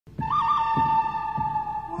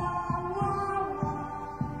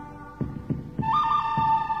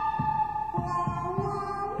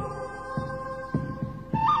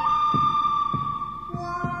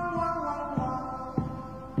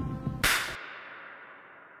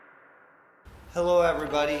Hello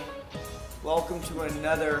everybody, welcome to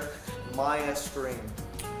another Maya stream.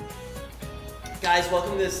 Guys,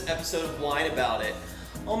 welcome to this episode of Wine About It.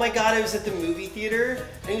 Oh my god, I was at the movie theater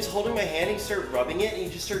and he was holding my hand and he started rubbing it and he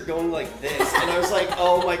just started going like this. And I was like,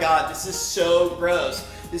 oh my god, this is so gross.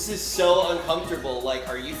 This is so uncomfortable. Like,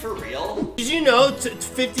 are you for real? Did you know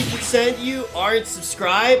 50% of you aren't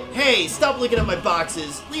subscribed? Hey, stop looking at my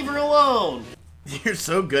boxes. Leave her alone. You're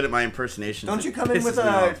so good at my impersonation. Don't you come in with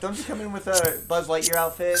a Buzz Lightyear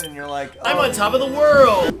outfit and you're like, oh, I'm on top of the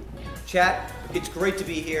world. Chat, it's great to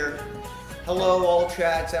be here. Hello all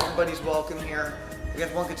chats, everybody's welcome here. I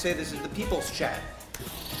guess one could say this is the people's chat.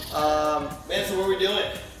 Man, so what are we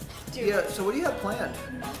doing? Dude. Yeah, so what do you have planned?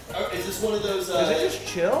 Is this one of those, is it just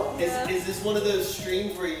chill? Is this one of those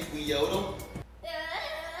streams where we yodel?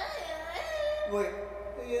 Wait,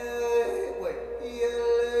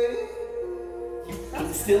 You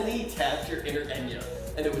instantly tapped your inner Enya,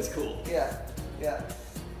 and it was cool. Yeah. That's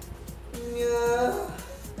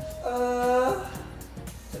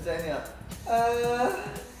Enya.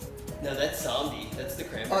 No, that's Zombie. That's the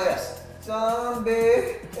Cranberries. Oh yeah.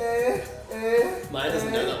 Zombie. Mine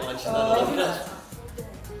doesn't know that one. She's not old enough.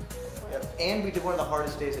 Yep. And we did one of the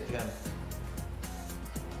hardest days at gym.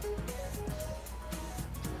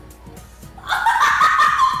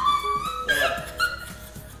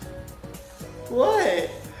 What?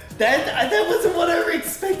 That wasn't what I ever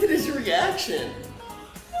expected as your reaction.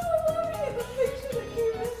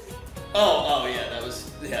 Oh yeah, that was,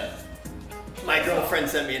 yeah. My girlfriend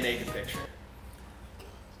sent me a naked picture.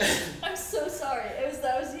 I'm so sorry.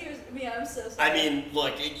 That was you. Me, I'm so sorry. I mean,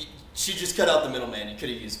 look, she just cut out the middleman. You could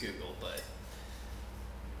have used Google, but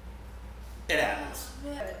it happens.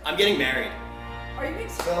 I'm getting married. Are you being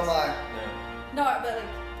So serious? am I. No, but like.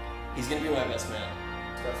 He's gonna be my best man.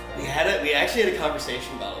 We actually had a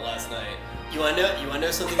conversation about it last night. You wanna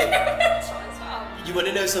know something? You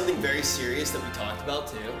wanna know something very serious that we talked about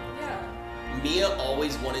too? Yeah. Mia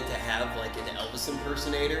always wanted to have like an Elvis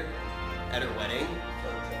impersonator at her wedding.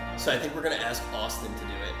 So I think we're gonna ask Austin to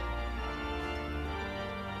do it.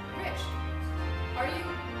 Rich, are you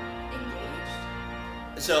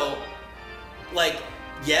engaged? So, like,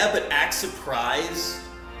 yeah, but act surprised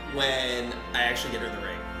when I actually get her the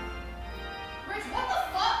ring. Rich, what the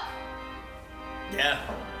fuck? Yeah.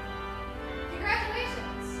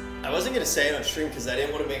 Congratulations. I wasn't gonna say it on stream because I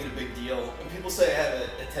didn't want to make it a big deal. And people say I have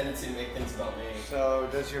a tendency to make things about me. So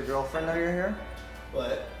does your girlfriend know you're here?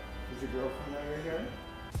 What? Does your girlfriend know you're here?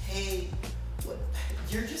 Hey, what?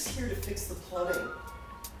 You're just here to fix the plumbing.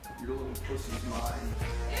 Your little pussy's mine.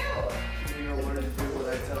 Ew. You know what to do what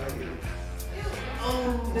I tell you. Ew.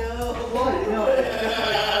 Oh no. What? No.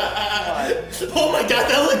 Oh my god,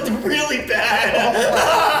 that looked really bad.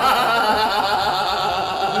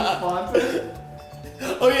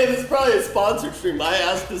 Oh yeah, this is probably a sponsored stream. I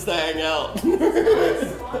asked us to hang out.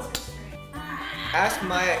 Ask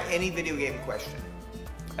Maya any video game question.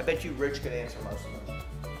 I bet you Rich could answer most of them.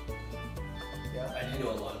 Yeah. I do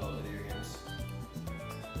know a lot about video games.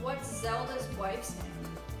 What's Zelda's wife's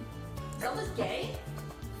name? Zelda's gay?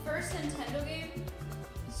 First Nintendo game?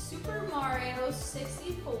 Super Mario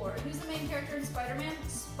 64. Who's the main character in Spider-Man?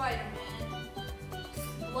 Spider-Man.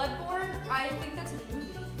 Bloodborne? I think that's a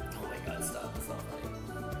movie. Oh my god, stop. That's not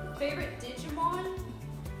funny. Favorite Digimon?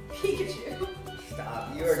 Pikachu.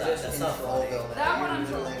 Stop. You are just that's in not funny. Trollville. That one I'm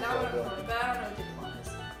You're trolling. literally in That one I'm Trollville. trolling. But I don't know what Digimon is.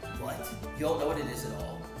 What? You don't know what it is at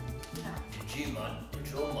all? No. Digimon,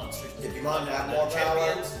 digital monsters. Digimon have more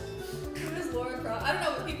power. Who is Laura Croft? I don't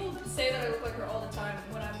know, but people say that I look like her all the time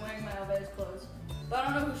when I'm wearing my Alves clothes. But I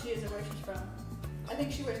don't know who she is or where she's from. I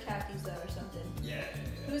think she wears khakis though or something. Yeah.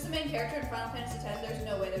 Who's the main character in Final Fantasy X? There's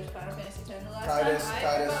no way there's Final Fantasy X. The last Titus, time I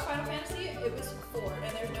heard about Final Fantasy, it was 4.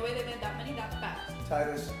 And there's no way they made that many that fast.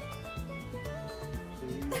 Titus.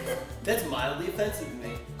 That's mildly offensive to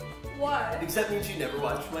me. Why? Because that means you never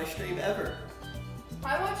watched my stream ever.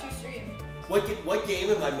 I watch your stream. What game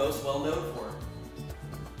am I most well known for?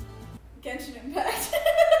 Genshin Impact.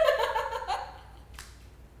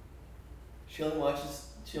 She only watches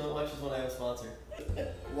when I have a sponsor.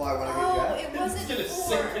 Why? When I Oh, get it wasn't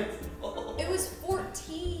 4. Oh. It was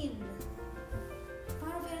 14.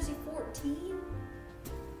 Final Fantasy 14?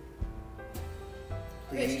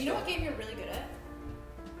 Rich, you know what game you're really good at?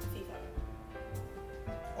 FIFA.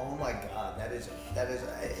 Oh my god, that is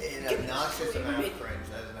an obnoxious amount of cringe.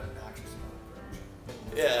 That is an obnoxious amount of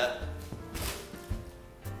cringe. Yeah.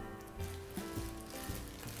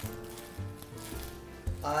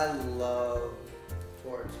 I love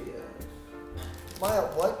tortillas. Maya,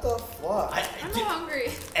 what the fuck? I'm not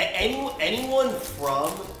hungry. Anyone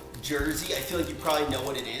from Jersey, I feel like you probably know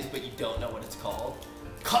what it is, but you don't know what it's called.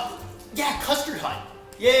 Yeah, custard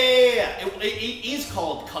Yeah. It is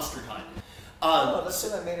called Custard Hut. Oh, that's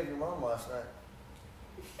what I made of your mom last night.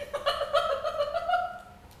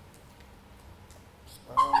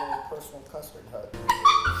 My own little personal custard hut.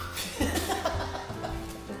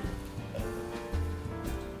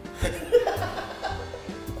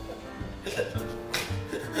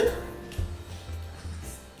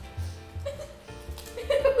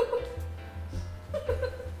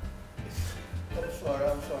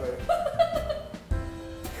 I'm sorry.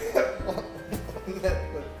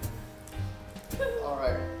 All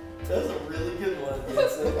right. That was a really good one,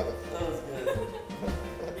 Vincent. That was good.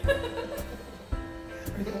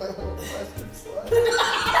 My little custard slut.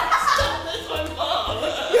 Stop this, my mom!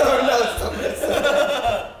 No, stop this.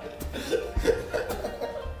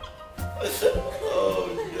 Oh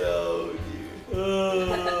no, dude.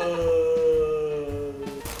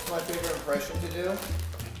 What's my favorite impression to do?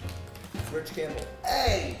 Rich Campbell.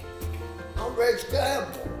 Hey, I'm Rich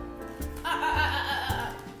Campbell.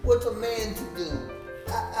 What's a man to do?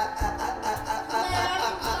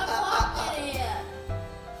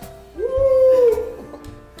 Woo!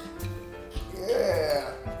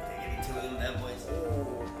 Yeah. Take any two of them bad boys.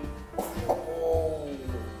 Oh.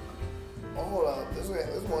 Hold on. This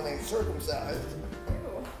one ain't circumcised.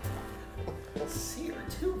 See, you're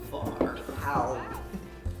too far. How?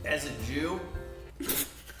 As a Jew?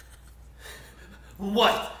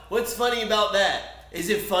 What? What's funny about that? Is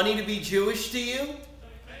it funny to be Jewish to you?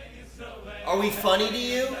 Are we funny to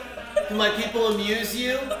you? Do my people amuse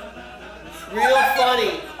you? Real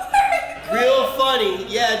funny. Real funny.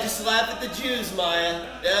 Yeah, just laugh at the Jews, Maya.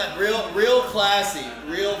 Yeah, real classy.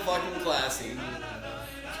 Real fucking classy.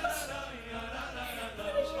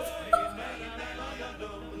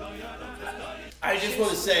 I just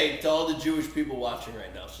want to say to all the Jewish people watching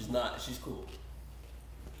right now, she's cool.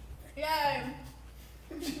 Yeah.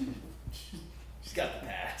 She's got the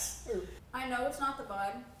pass. I know it's not the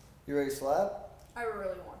vibe. You ready to slap? I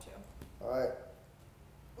really want to. All right.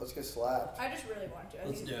 Let's get slapped. I just really want to.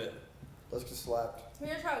 Let's do it. Let's get slapped.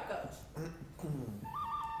 Here's how it goes.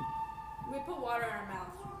 We put water in our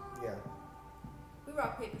mouth. Yeah. We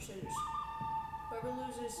rock, paper, scissors. Whoever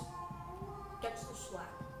loses gets the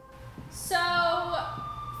slap. So,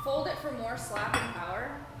 fold it for more slapping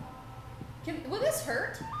power. Will this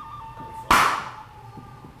hurt?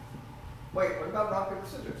 Wait, what about rock, paper,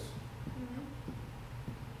 scissors?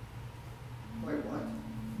 Wait, what?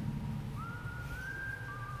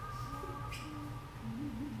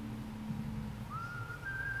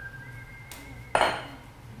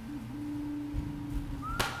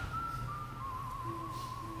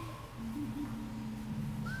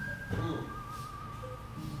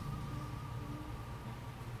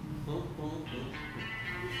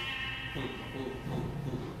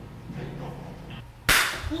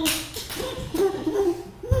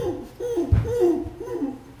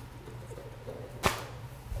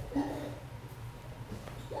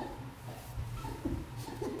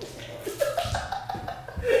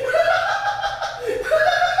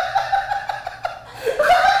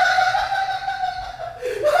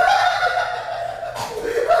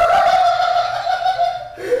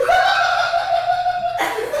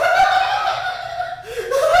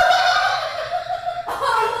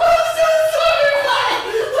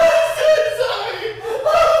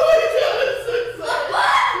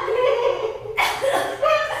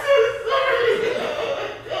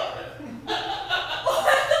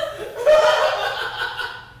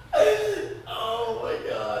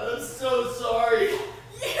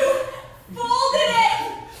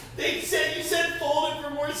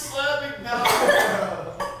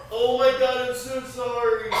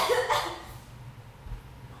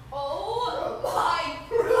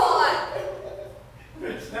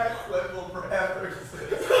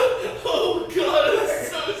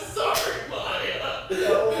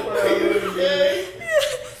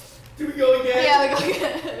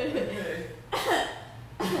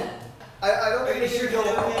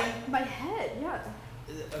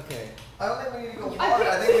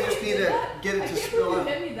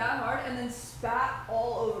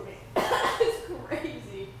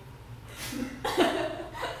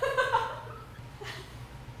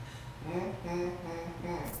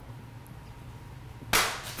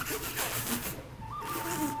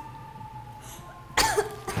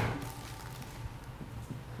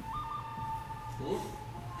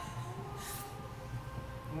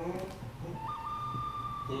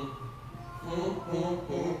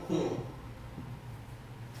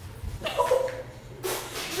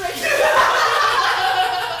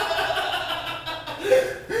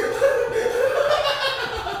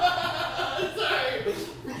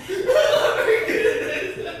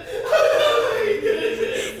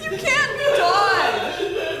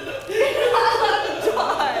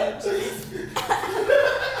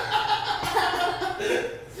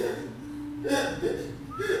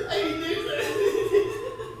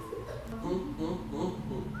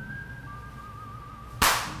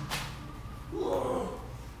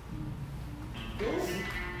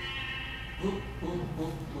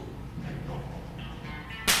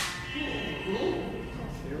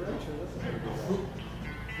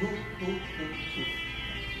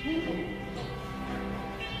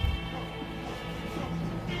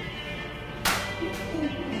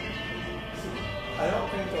 I don't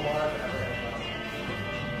think the water's ever gonna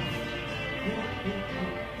come.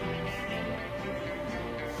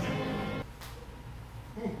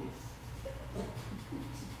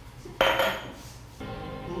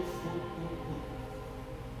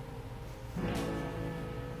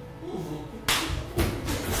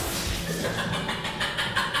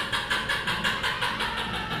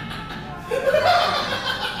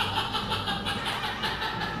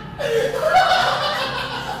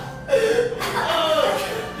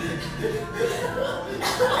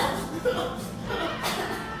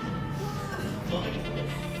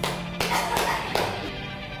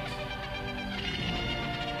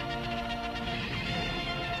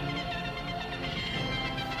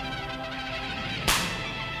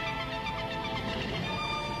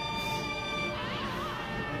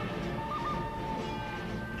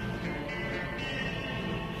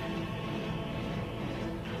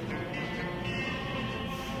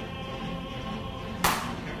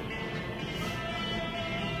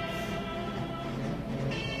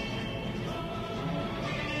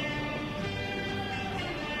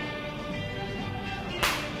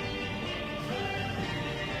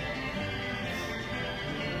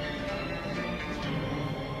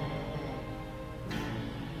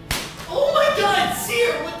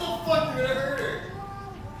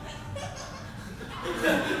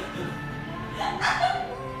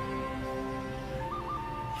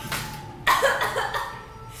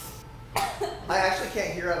 I actually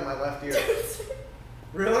can't hear out of my left ear.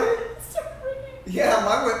 Really? Yeah,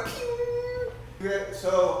 mine went pew.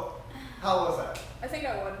 So, how was that? I think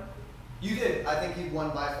I won. You did. I think you won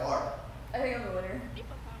by far. I think I'm the winner.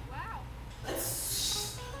 Wow.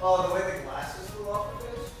 Oh, the way the glasses flew off of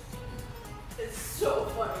this? It's so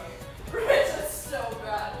funny. Rich, that's so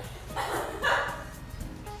bad.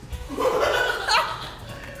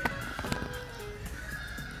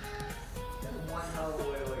 One hell of a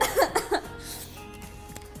way away.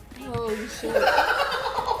 Holy shit.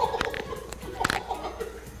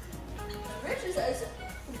 Rich is as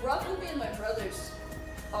rough as me and my brothers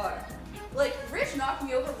are. Like, Rich knocked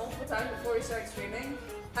me over multiple times before we started streaming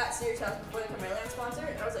at Sears House before the Chameleon sponsor,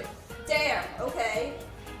 and I was like, damn, okay.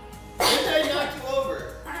 When did I knock you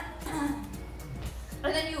over?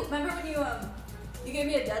 And then you, remember when you gave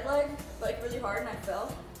me a dead leg, like really hard, and I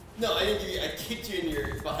fell? No, I didn't give you. I kicked you in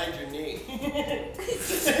your behind your knee.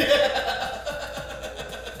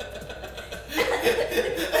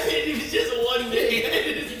 It was just one knee.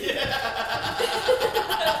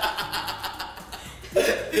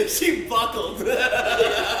 She buckled. They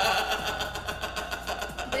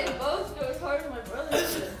both go as hard as my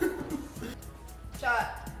brothers did.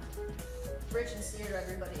 Shot. Rich and Sear,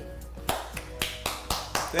 everybody.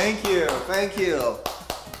 Thank you, thank you,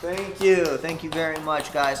 thank you, thank you very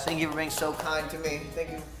much, guys. Thank you for being so kind to me.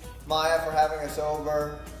 Thank you, Maya, for having us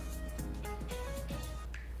over.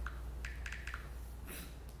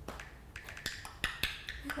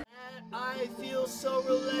 I feel so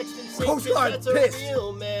relaxed and safe. Coast Guard That's pissed. a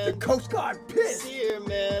real man. The Coast Guard pissed. Sear,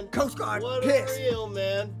 man. Coast Guard What pissed. a real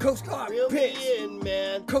man. Coast Guard Reel pissed. me in,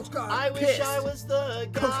 man. Coast Guard I pissed. wish I was the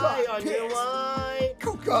Coast guy Guard on your pissed. line.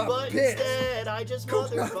 Coast Guard But pissed. instead, I just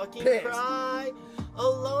Coast Guard motherfucking pissed. cry.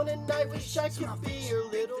 Alone at night, wish I could be your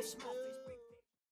little smooth.